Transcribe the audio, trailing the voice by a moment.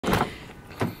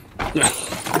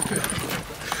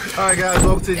Alright guys,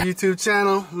 welcome to the YouTube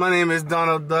channel. My name is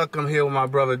Donald Duck. I'm here with my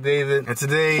brother David. And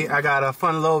today I got a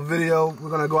fun little video. We're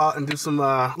gonna go out and do some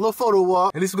little photo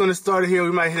walk. At least we're gonna start it here.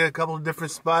 We might hit a couple of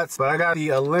different spots. But I got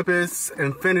the Olympus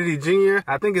Infinity Junior.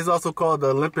 I think it's also called the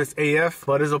Olympus AF.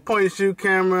 But it's a point and shoot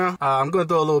camera. I'm gonna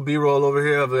throw a little B-roll over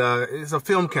here. It's a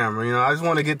film camera, you know. I just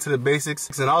wanna get to the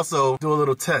basics and also do a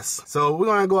little test. So we're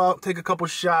gonna go out, take a couple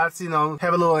shots, you know,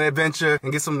 have a little adventure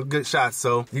and get some good shots.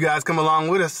 So you guys come along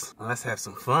with us. Let's have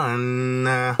some fun.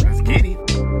 Let's get it.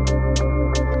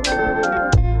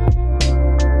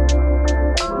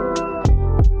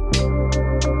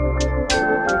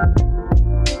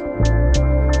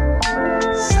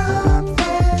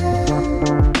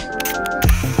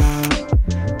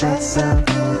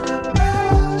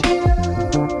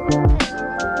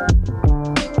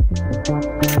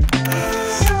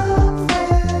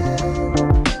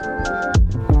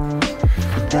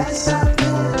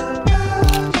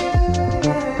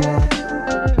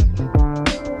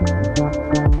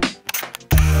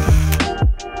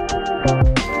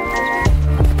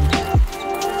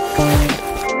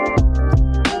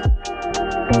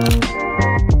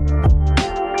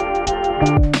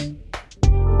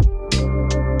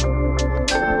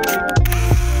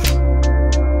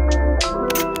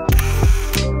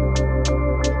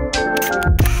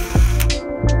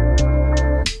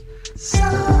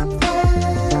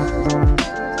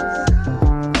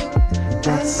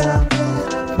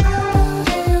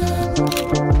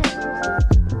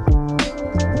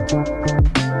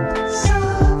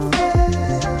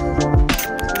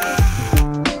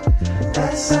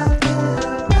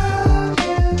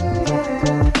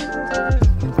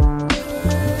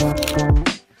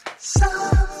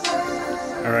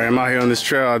 I'm out here on this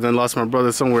trail. I done lost my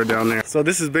brother somewhere down there. So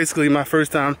this is basically my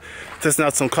first time testing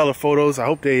out some color photos. I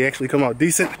hope they actually come out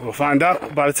decent. We'll find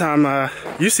out by the time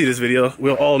you see this video.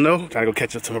 We'll all know. I'm trying to go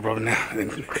catch up to my brother now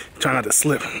and try not to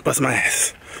slip, bust my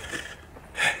ass.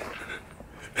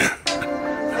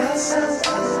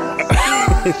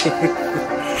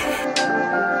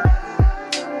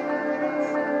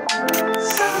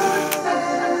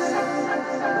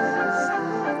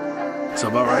 So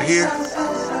about right here.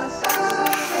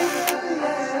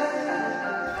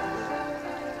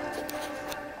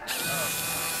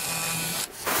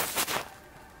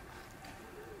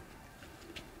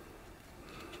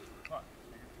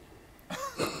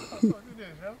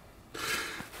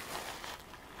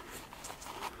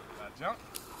 Jump.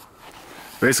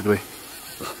 Basically.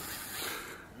 Here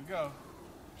we go.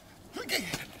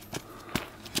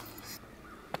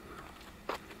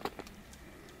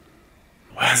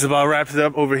 That's about wraps it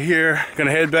up over here.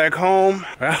 Gonna head back home.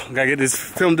 Well, gotta get this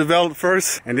film developed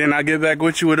first, and then I'll get back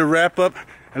with you with a wrap up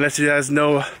and let you guys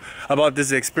know about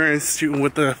this experience shooting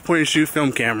with the point and shoot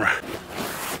film camera.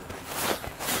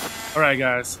 Alright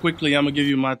guys, quickly I'm gonna give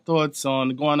you my thoughts on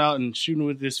going out and shooting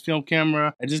with this film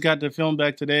camera. I just got the film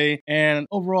back today, and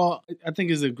overall I think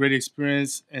it's a great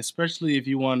experience, especially if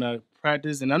you want to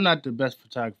practice. And I'm not the best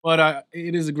photographer, but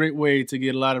it is a great way to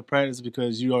get a lot of practice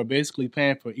because you are basically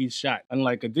paying for each shot,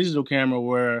 unlike a digital camera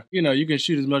where, you know, you can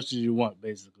shoot as much as you want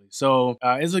basically. So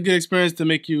it's a good experience to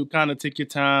make you kind of take your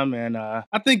time, and I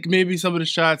think maybe some of the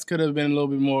shots could have been a little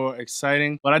bit more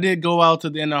exciting, but I did go out to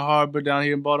the inner harbor down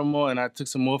here in Baltimore and I took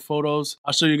some more photos.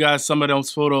 I'll show you guys some of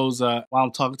those photos while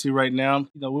I'm talking to you right now.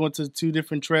 You know, we went to 2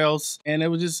 different trails and it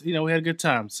was just, you know, we had a good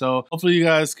time. So hopefully you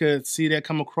guys could see that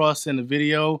come across in the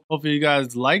video. Hopefully you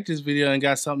guys liked this video and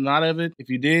got something out of it. If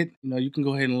you did, you know, you can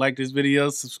go ahead and like this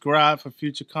video, subscribe for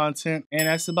future content, and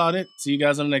that's about it. See you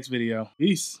guys on the next video.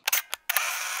 Peace.